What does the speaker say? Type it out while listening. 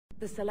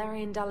The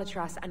Salarian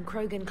Dalatras and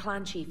Krogan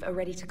clan chief are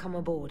ready to come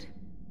aboard.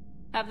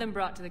 Have them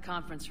brought to the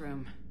conference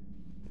room.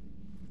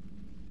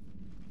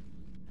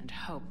 And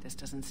hope this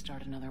doesn't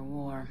start another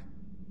war.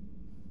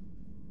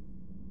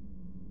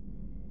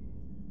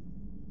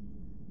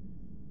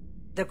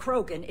 The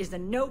Krogan is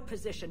in no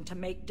position to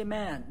make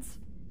demands.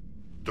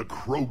 The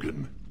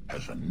Krogan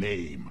has a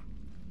name.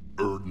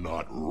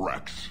 Urdnot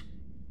Wrex.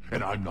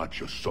 And I'm not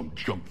just some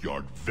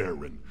junkyard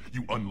Varen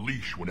you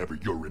unleash whenever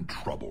you're in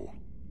trouble.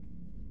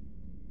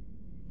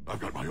 I've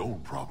got my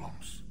own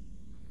problems.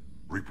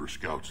 Reaper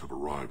scouts have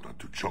arrived on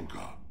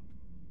Tuchanka.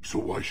 So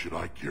why should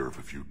I care if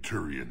a few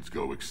Turians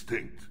go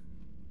extinct?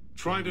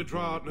 Trying to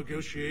draw out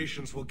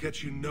negotiations will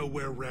get you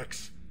nowhere,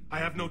 Wrex. I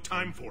have no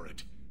time for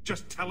it.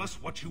 Just tell us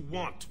what you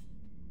want.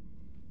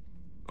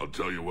 I'll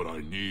tell you what I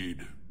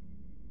need.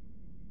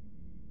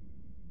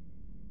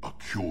 A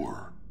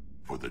cure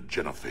for the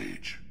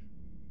genophage.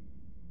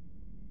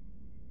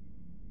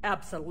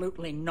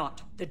 Absolutely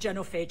not. The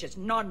genophage is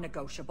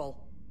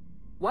non-negotiable.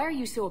 Why are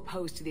you so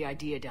opposed to the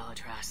idea,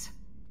 Dalatras?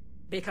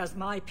 Because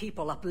my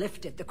people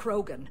uplifted the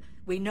Krogan.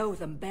 We know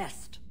them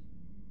best.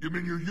 You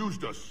mean you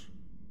used us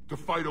to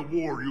fight a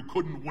war you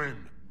couldn't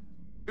win?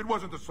 It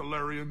wasn't the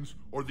Salarians,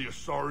 or the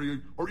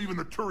Asari, or even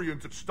the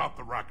Turians that stopped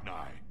the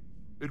Rachni.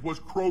 It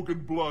was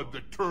Krogan blood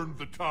that turned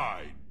the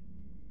tide.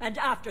 And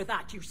after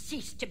that, you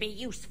ceased to be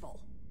useful.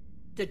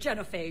 The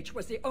genophage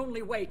was the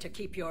only way to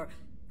keep your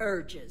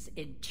urges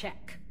in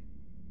check.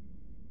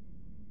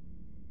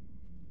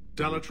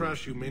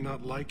 Dalatras, you may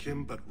not like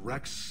him, but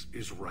Wrex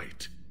is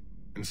right.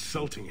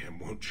 Insulting him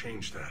won't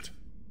change that.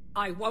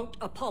 I won't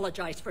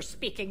apologize for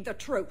speaking the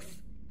truth.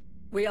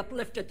 We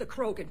uplifted the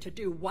Krogan to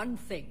do one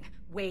thing: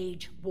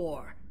 wage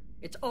war.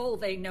 It's all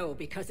they know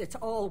because it's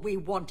all we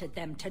wanted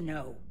them to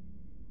know.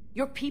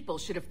 Your people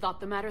should have thought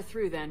the matter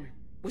through then.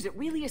 Was it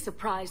really a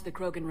surprise the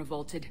Krogan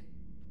revolted?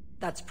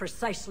 That's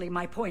precisely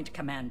my point,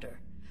 Commander.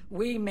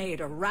 We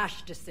made a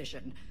rash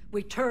decision.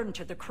 We turned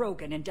to the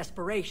Krogan in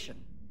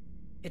desperation.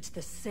 It's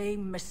the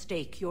same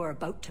mistake you're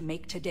about to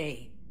make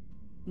today.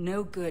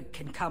 No good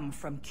can come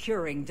from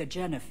curing the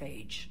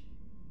genophage.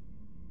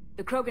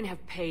 The Krogan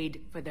have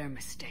paid for their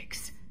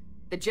mistakes.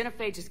 The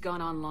genophage has gone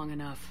on long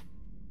enough.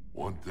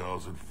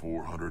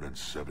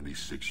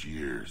 1,476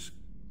 years,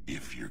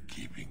 if you're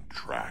keeping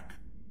track.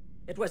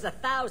 It was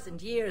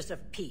 1,000 years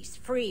of peace,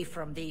 free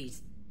from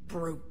these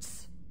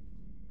brutes.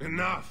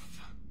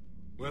 Enough!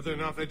 Whether or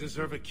not they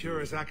deserve a cure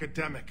is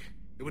academic.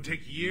 It would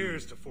take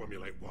years to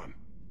formulate one.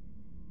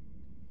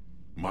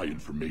 My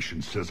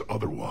information says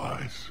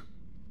otherwise.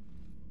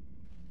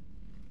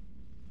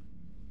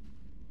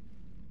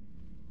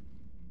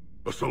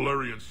 A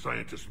Solarian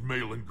scientist,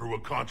 Malin, grew a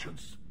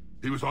conscience.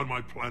 He was on my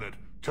planet,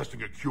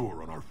 testing a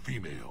cure on our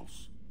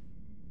females.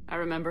 I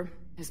remember.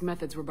 His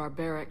methods were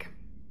barbaric.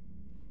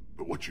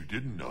 But what you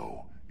didn't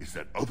know is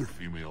that other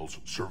females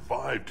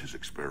survived his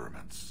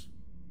experiments.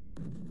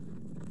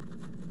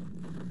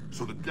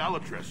 So the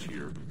Dalatras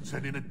here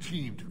sent in a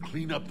team to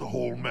clean up the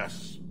whole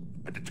mess,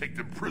 and to take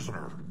them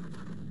prisoner.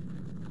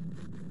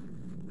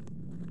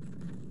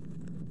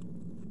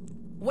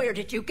 Where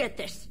did you get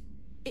this?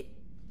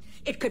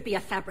 It could be a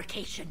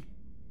fabrication.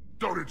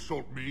 Don't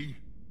insult me.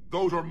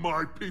 Those are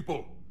my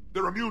people.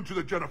 They're immune to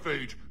the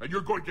genophage, and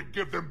you're going to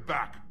give them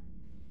back.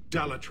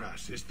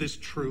 Dalatras, is this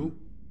true?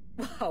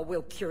 How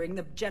will curing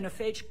the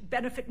genophage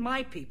benefit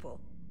my people?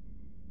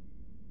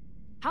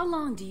 How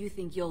long do you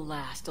think you'll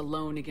last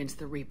alone against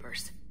the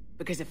Reapers?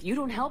 Because if you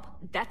don't help,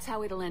 that's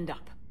how it'll end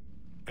up.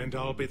 And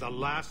I'll be the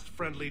last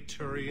friendly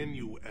Turian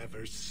you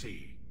ever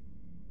see.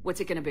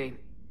 What's it gonna be?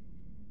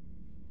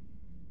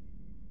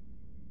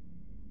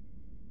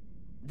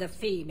 The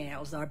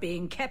females are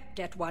being kept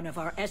at one of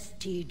our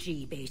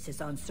STG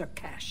bases on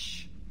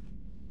SurKesh.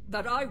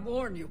 But I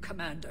warn you,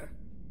 Commander.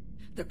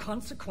 The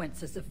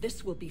consequences of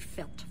this will be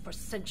felt for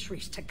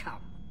centuries to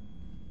come.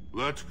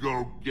 Let's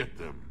go get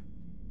them.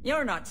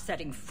 You're not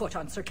setting foot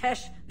on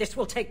SurKesh. This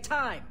will take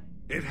time.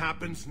 It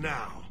happens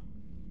now.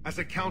 As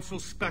a Council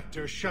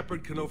Spectre,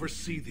 SHEPARD can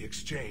oversee the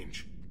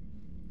exchange.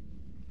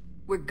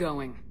 We're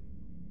going.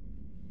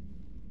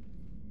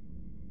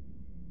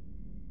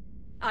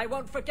 I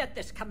won't forget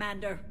this,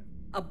 Commander.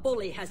 A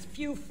bully has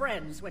few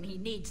friends when he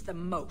needs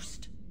them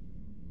most.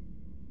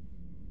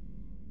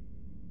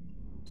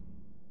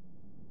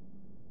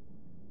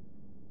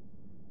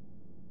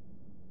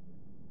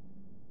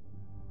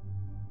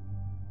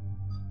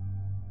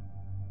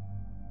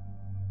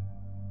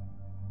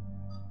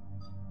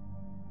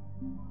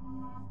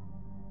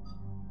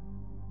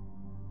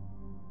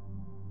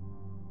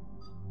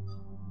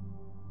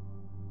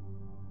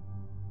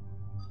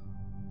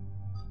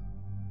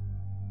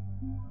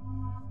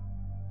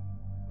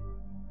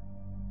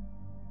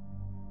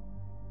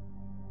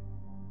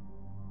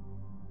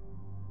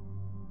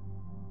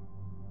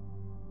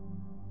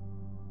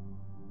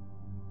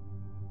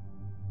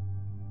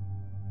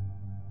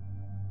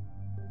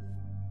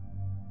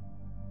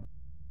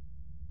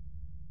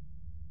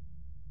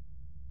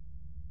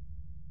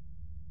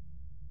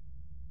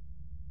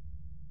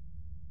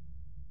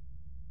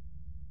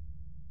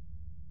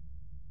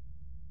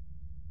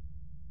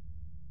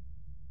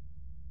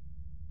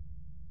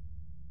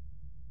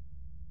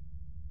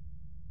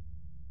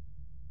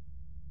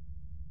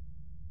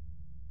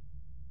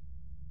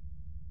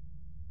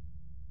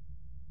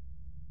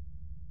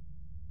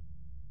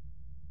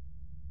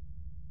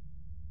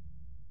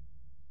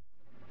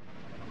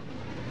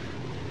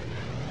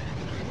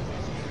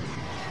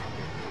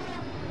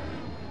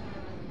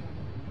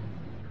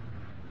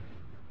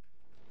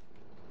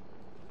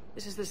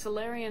 This is the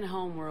Solarian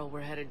homeworld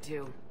we're headed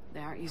to. They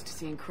aren't used to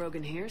seeing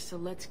Krogan here, so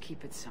let's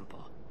keep it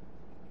simple.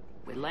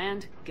 We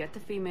land, get the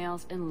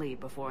females, and leave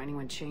before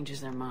anyone changes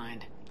their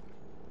mind.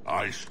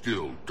 I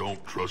still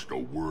don't trust a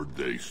word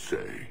they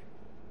say.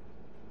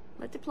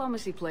 Let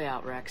diplomacy play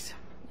out, Wrex.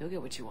 You'll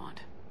get what you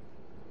want.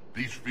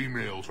 These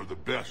females are the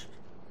best,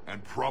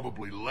 and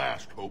probably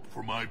last hope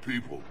for my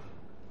people.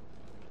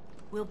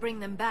 We'll bring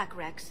them back,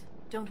 Wrex.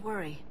 Don't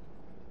worry.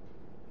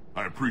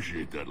 I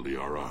appreciate that,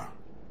 Liara.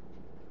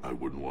 I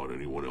wouldn't want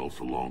anyone else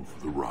along for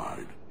the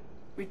ride.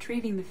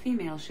 Retrieving the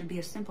female should be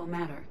a simple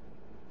matter.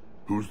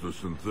 Who's the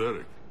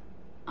synthetic?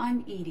 I'm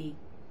Edie,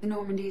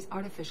 Normandy's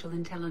artificial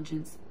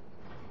intelligence.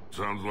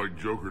 Sounds like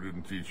Joker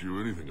didn't teach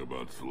you anything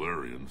about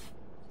Solarians.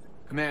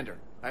 Commander,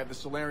 I have the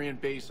Solarian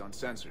base on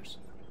sensors.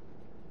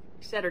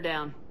 Set her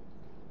down.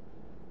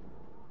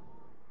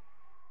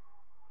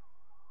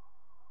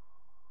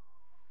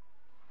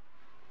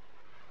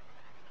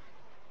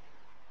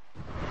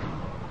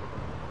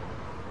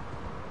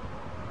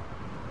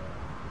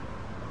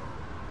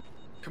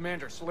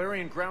 Commander,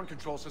 Solarian ground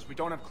control says we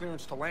don't have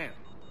clearance to land.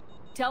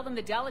 Tell them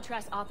the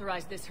Dalatrass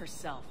authorized this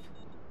herself.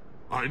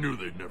 I knew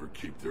they'd never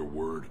keep their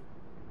word.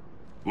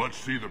 Let's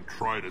see them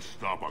try to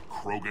stop a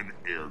Krogan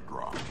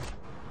airdrop.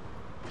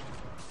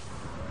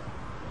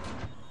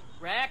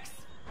 Wrex?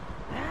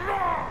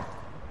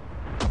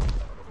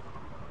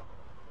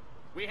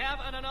 We have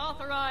an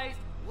unauthorized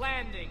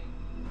landing.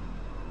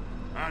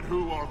 And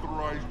who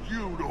authorized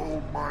you to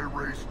hold my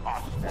race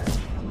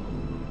hostage?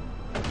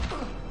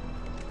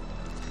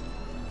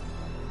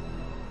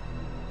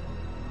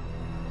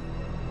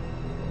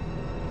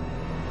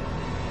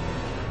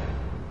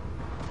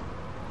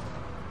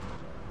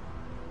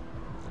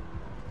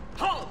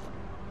 Halt!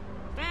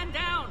 Stand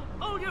down!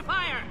 Hold your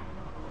fire!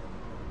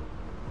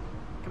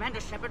 Commander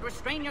Shepard,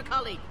 restrain your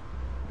colleague.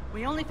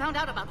 We only found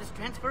out about this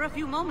transfer a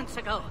few moments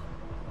ago.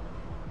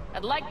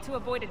 I'd like to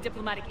avoid a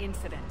diplomatic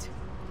incident.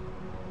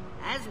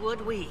 As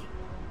would we.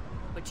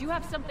 But you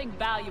have something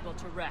valuable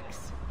to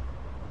Wrex.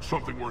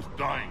 Something worth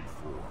dying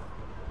for.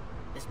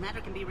 This matter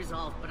can be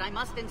resolved, but I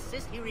must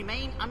insist he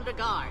remain under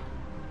guard.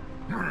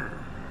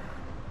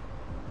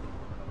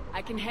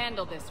 I can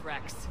handle this,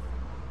 Wrex.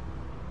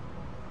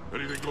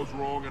 Anything goes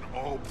wrong and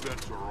all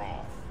bets are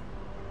off.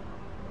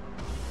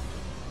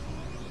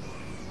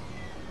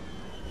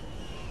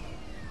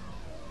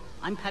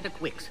 I'm Paddock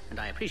Wicks,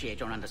 and I appreciate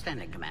your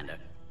understanding, Commander.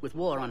 With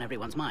war on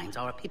everyone's minds,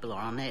 our people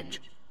are on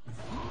edge.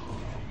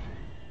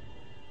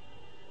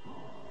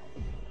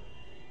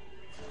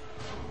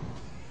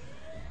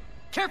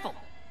 Careful!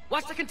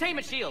 Watch the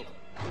containment shield!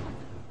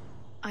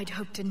 I'd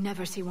hope to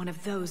never see one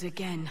of those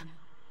again.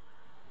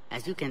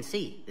 As you can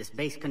see, this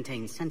base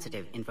contains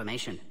sensitive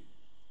information.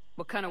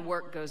 What kind of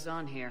work goes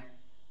on here?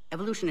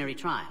 Evolutionary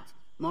trials,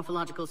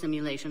 morphological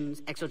simulations,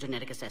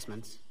 exogenetic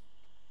assessments.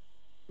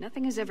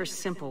 Nothing is ever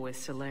simple with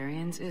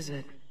Solarians, is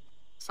it?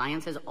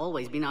 Science has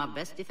always been our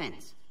best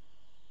defense.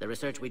 The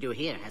research we do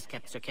here has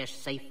kept SurKesh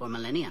safe for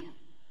millennia.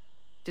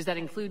 Does that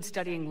include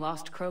studying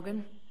lost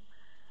Krogan?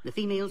 The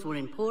females were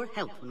in poor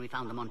health when we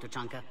found them on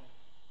Tuchanka.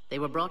 They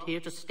were brought here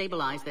to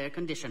stabilize their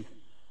condition.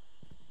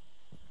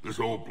 This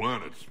whole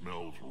planet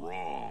smells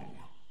wrong.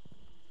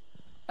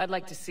 I'd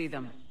like to see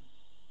them.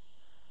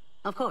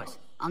 Of course.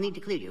 I'll need to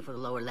clear you for the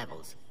lower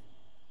levels.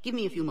 Give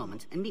me a few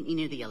moments and meet me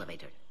near the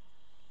elevator.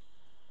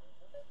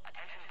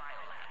 Attention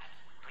biolabs.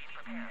 Please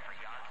prepare for